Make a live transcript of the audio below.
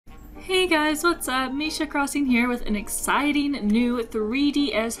Hey guys, what's up? Misha Crossing here with an exciting new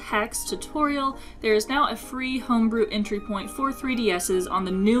 3DS hacks tutorial. There is now a free homebrew entry point for 3DSs on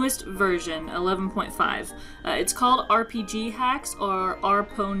the newest version, 11.5. It's called RPGhax or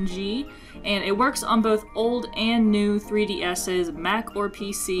RPwnG, and it works on both old and new 3DSs, Mac or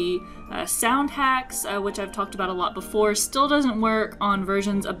PC. Sound hacks, which I've talked about a lot before, still doesn't work on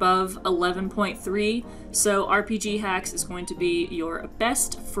versions above 11.3, so RPGhax is going to be your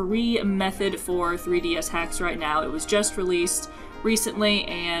best free method for 3DS hacks right now. It was just released recently,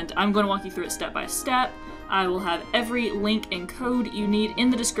 and I'm going to walk you through it step by step. I will have every link and code you need in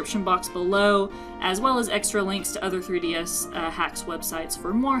the description box below, as well as extra links to other 3DS hacks websites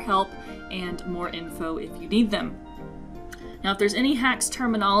for more help and more info if you need them. Now, if there's any hacks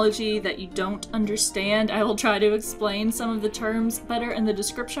terminology that you don't understand, I will try to explain some of the terms better in the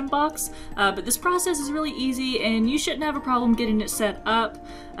description box, but this process is really easy and you shouldn't have a problem getting it set up.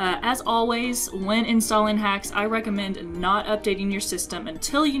 As always, when installing hacks, I recommend not updating your system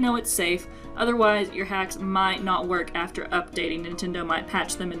until you know it's safe. Otherwise, your hacks might not work after updating. Nintendo might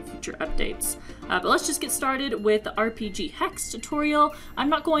patch them in future updates. But let's just get started with the RPGhax tutorial. I'm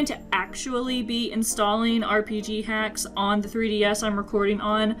not going to actually be installing RPGhax on the 3DS I'm recording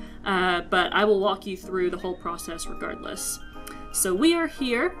on, but I will walk you through the whole process regardless. So we are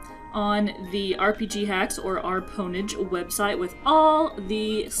here on the RPGhax or RPwnG website with all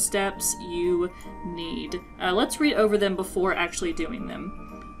the steps you need. Let's read over them before actually doing them.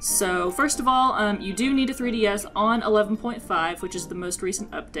 So first of all, you do need a 3DS on 11.5, which is the most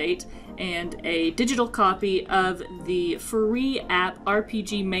recent update, and a digital copy of the free app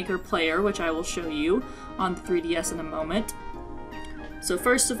RPG Maker Player, which I will show you on the 3DS in a moment. So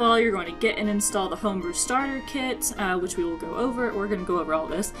first of all, you're going to get and install the Homebrew Starter Kit, which we will go over. We're going to go over all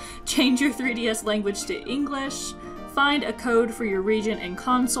this. Change your 3DS language to English. Find a code for your region and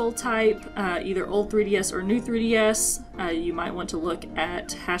console type, either old 3DS or new 3DS. You might want to look at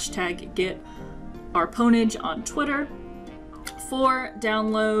 #GetRPwnG on Twitter. 4.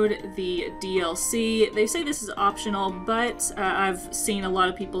 Download the DLC. They say this is optional, but I've seen a lot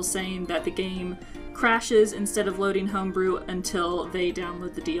of people saying that the game crashes instead of loading Homebrew until they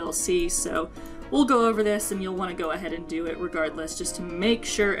download the DLC, so we'll go over this and you'll want to go ahead and do it regardless, just to make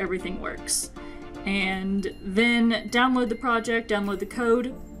sure everything works. And then download the project, download the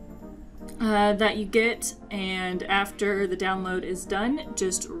code that you get, and after the download is done,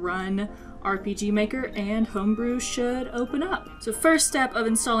 just run RPG Maker and Homebrew should open up. So first step of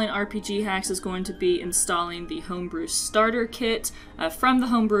installing RPGhax is going to be installing the Homebrew Starter Kit from the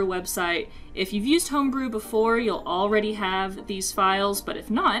Homebrew website. If you've used Homebrew before, you'll already have these files, but if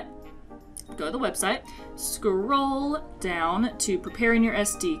not, go to the website, scroll down to preparing your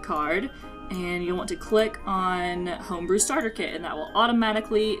SD card, and you'll want to click on Homebrew Starter Kit, and that will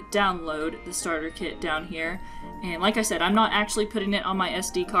automatically download the starter kit down here. And like I said, I'm not actually putting it on my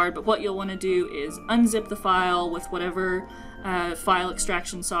SD card, but what you'll want to do is unzip the file with whatever file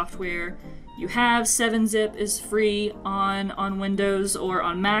extraction software you have. 7-zip is free on Windows or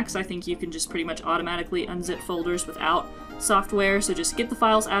on Macs. I think you can just pretty much automatically unzip folders without software, so just get the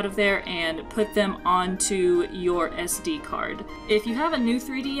files out of there and put them onto your SD card. If you have a new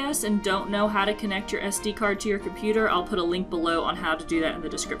 3DS and don't know how to connect your SD card to your computer, I'll put a link below on how to do that in the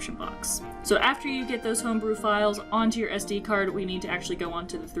description box. So after you get those Homebrew files onto your SD card, we need to actually go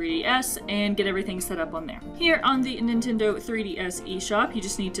onto the 3DS and get everything set up on there. Here on the Nintendo 3DS eShop, you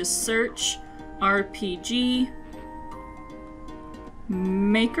just need to search RPG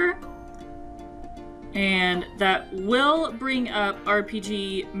Maker, and that will bring up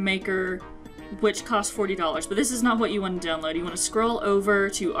RPG Maker, which costs $40, but this is not what you want to download. You want to scroll over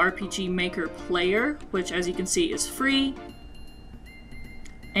to RPG Maker Player, which as you can see is free,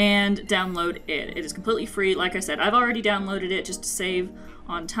 and download it. It is completely free. Like I said, I've already downloaded it just to save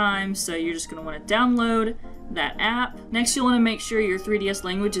on time, so you're just going to want to download that app. Next, you'll want to make sure your 3DS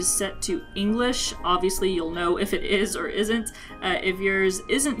language is set to English. Obviously, you'll know if it is or isn't. If yours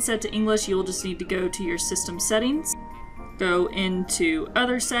isn't set to English, you'll just need to go to your system settings, go into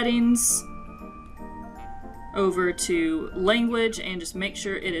other settings, over to language, and just make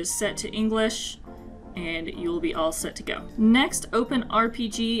sure it is set to English, and you'll be all set to go. Next, open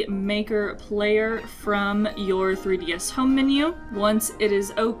RPG Maker Player from your 3DS home menu. Once it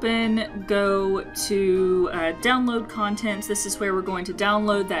is open, go to Download Contents. This is where we're going to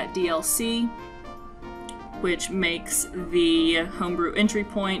download that DLC, which makes the Homebrew entry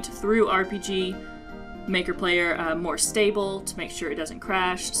point through RPG Maker Player more stable to make sure it doesn't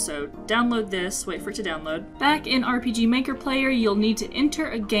crash. So download this, wait for it to download. Back in RPG Maker Player, you'll need to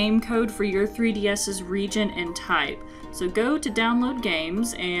enter a game code for your 3DS's region and type. So go to download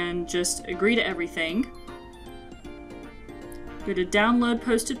games and just agree to everything. Go to download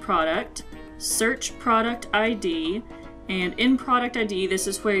posted product, search product ID, and in product ID, this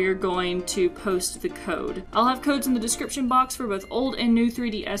is where you're going to post the code. I'll have codes in the description box for both old and new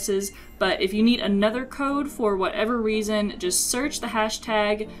 3DSs, but if you need another code for whatever reason, just search the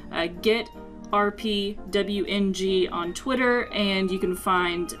hashtag RPwnG on Twitter, and you can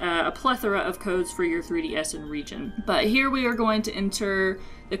find a plethora of codes for your 3DS and region. But here we are going to enter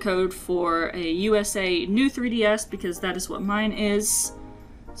the code for a USA new 3DS because that is what mine is.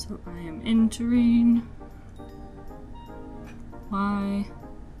 So I am entering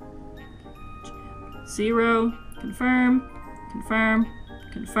Y0, confirm, confirm,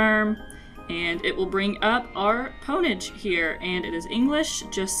 confirm, and it will bring up our ponage here, and it is English.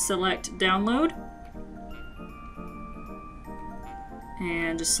 Just select download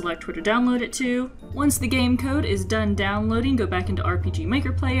and just select where to download it to. Once the game code is done downloading, go back into RPG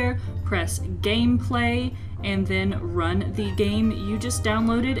Maker Player, press Gameplay, and then run the game you just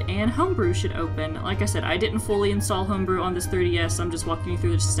downloaded, and Homebrew should open. Like I said, I didn't fully install Homebrew on this 3DS, I'm just walking you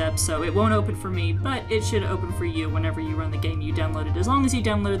through the steps, so it won't open for me, but it should open for you whenever you run the game you downloaded, as long as you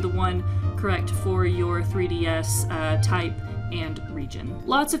downloaded the one correct for your 3DS type and region.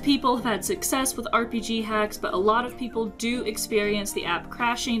 Lots of people have had success with RPGhax, but a lot of people do experience the app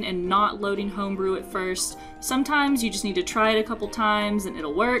crashing and not loading Homebrew at first. Sometimes you just need to try it a couple times and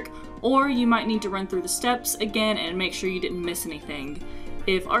it'll work, or you might need to run through the steps again and make sure you didn't miss anything.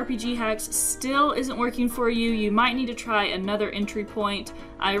 If RPGhax still isn't working for you, you might need to try another entry point.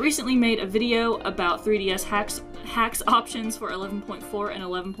 I recently made a video about 3DS hacks options for 11.4 and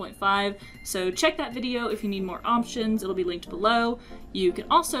 11.5, so check that video if you need more options. It'll be linked below. You can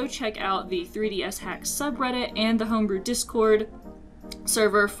also check out the 3DS hacks subreddit and the Homebrew Discord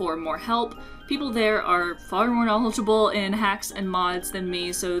server for more help. People there are far more knowledgeable in hacks and mods than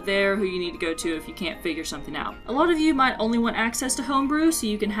me, so they're who you need to go to if you can't figure something out. A lot of you might only want access to Homebrew so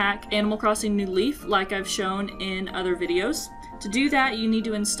you can hack Animal Crossing New Leaf like I've shown in other videos. To do that, you need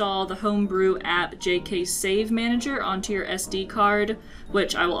to install the Homebrew app JKSM Manager onto your SD card,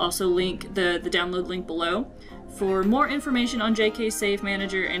 which I will also link the download link below. For more information on JKSM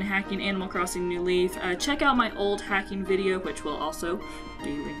Manager and hacking Animal Crossing New Leaf, check out my old hacking video, which will also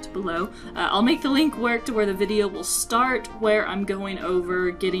be linked below. I'll make the link work to where the video will start, where I'm going over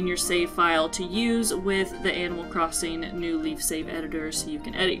getting your save file to use with the Animal Crossing New Leaf save editor so you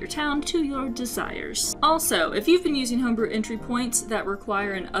can edit your town to your desires. Also, if you've been using Homebrew entry points that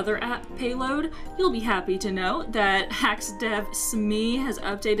require an other app payload, you'll be happy to know that HacksDevSme has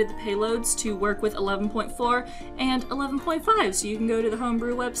updated the payloads to work with 11.4 and 11.5, so you can go to the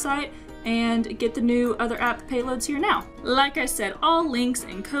Homebrew website and get the new other app payloads here now. Like I said, all links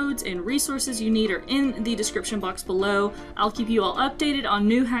and codes and resources you need are in the description box below. I'll keep you all updated on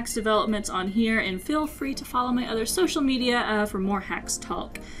new hacks developments on here, and feel free to follow my other social media for more hacks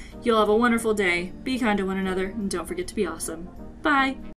talk. You'll have a wonderful day, be kind to one another, and don't forget to be awesome. Bye!